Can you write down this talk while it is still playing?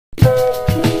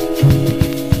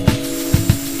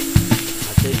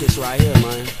this right here,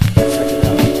 man. Check it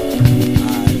out.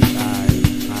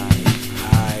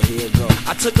 Alright, here it go.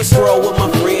 I took a stroll with my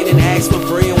friend and asked my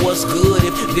friend what's good.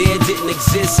 If there didn't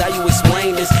exist, how you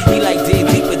explain this? He like dig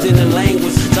deeper than the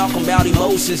language. Talking about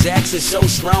emotions, actions show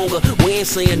stronger. We ain't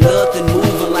saying nothing,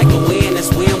 moving like the wind.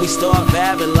 That's when we start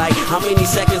vibing. Like how many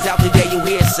seconds out the day you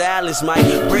hear silence might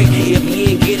break if you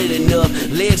ain't get it enough.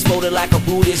 Legs folded like a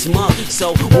Buddhist monk.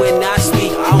 So when I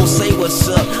speak, I don't say what's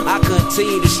up. I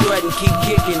continue to strut and keep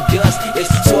kicking dust. It's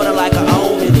sorta like an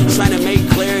omen, trying to make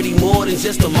clarity more than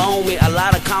just a moment. A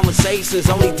lot of conversations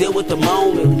only deal with the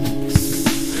moment.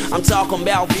 I'm talking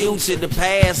about future, the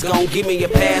past gon' give me a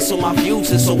pass on my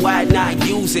future, so why not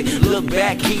use it? Look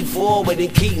back, keep forward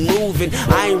and keep moving.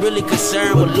 I ain't really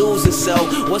concerned with losing, so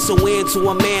what's a win to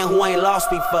a man who ain't lost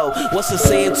before? What's a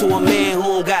sin to a man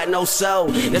who ain't got no soul?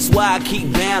 That's why I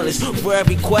keep balance. For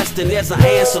every question there's an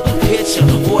answer, picture.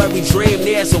 For every dream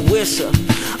there's a wisher.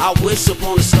 I wish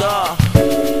upon a star.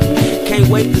 Can't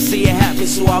wait to see it happen,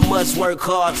 so I must work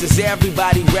hard. Since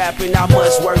everybody rapping, I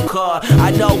must work hard.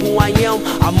 I know who I am,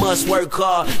 I must work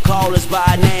hard. Call us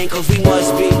by name, cause we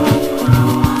must be.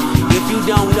 If you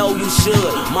don't know, you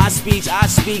should. My speech, I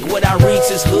speak, what I reach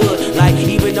is good. Like,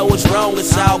 even though it's wrong,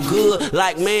 it's all good.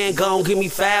 Like, man, gon' give me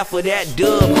 5 for that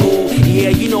dub, cool. Yeah,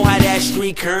 you know how that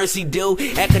street currency do.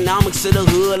 Economics of the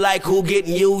hood, like who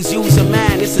getting used. Use a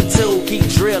mind, it's a tool, keep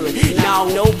drilling. Now,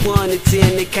 no pun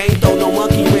intended, can't throw no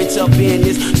monkey wrench up in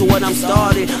this. So what I'm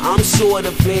started, I'm sure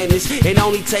to finish. It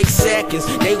only takes seconds.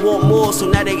 They want more, so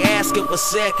now they asking for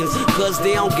seconds. Cause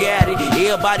they don't get it.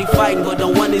 Everybody fighting, but the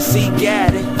one that see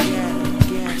got it.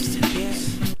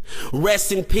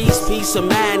 Rest in peace, peace of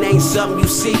mind ain't something you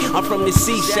see. I'm from the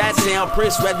sea, Chi-Town,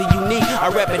 Prince, rather unique. I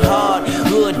rap it hard,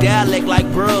 hood dialect like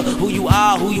bruh. Who you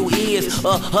are, who you is.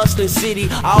 Hustling city,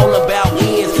 all about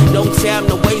ends. No time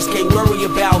to waste, can't worry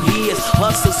about his.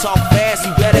 Hustlers talk fast,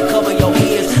 you better cover your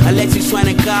ears. Unless you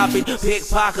trying to copy,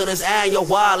 pickpocketers and your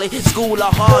wallet. School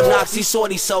of hard knocks, these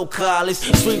shorties so college.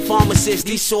 Street pharmacists,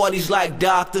 these shorties like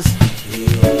doctors.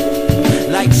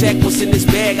 Like check what's in this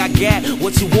bag, I got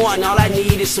what you want, all I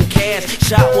need is some cash.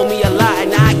 Shop with me a lot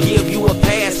and I give you a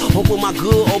pass. Hoping my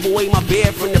good overweight my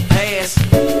bed from the past.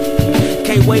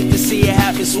 Can't wait to see it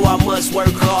happen, so I must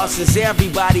work hard. Since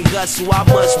everybody hustle, I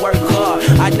must work hard.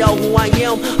 I know who I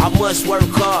am, I must work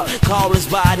hard. Call us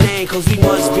by name, cause we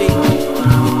must be.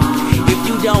 If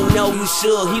you don't know, you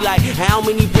should. He like, how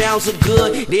many pounds of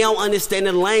good? They don't understand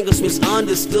the language,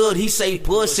 misunderstood. He say,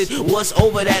 push it, what's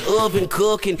over that oven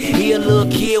cooking? He a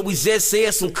little kid, we just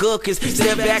said some cookies.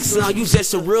 Step back, son, you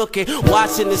just a rookie.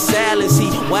 Watching the silence, he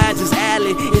wise as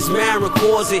Allen. His mind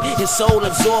records it, his soul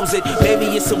absorbs it. Maybe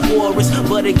it's a porous,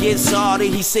 but it gets harder.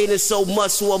 He saying it so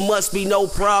much, so it must be no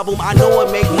problem. I know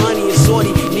it make money and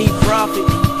shorty need profit.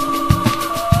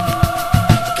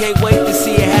 Can't wait to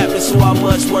see it happen, so I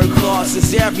must work hard.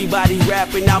 Since everybody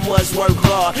rapping, I must work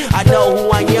hard. I know who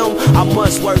I am, I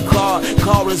must work hard.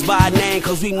 Call us by name,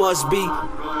 cause we must be.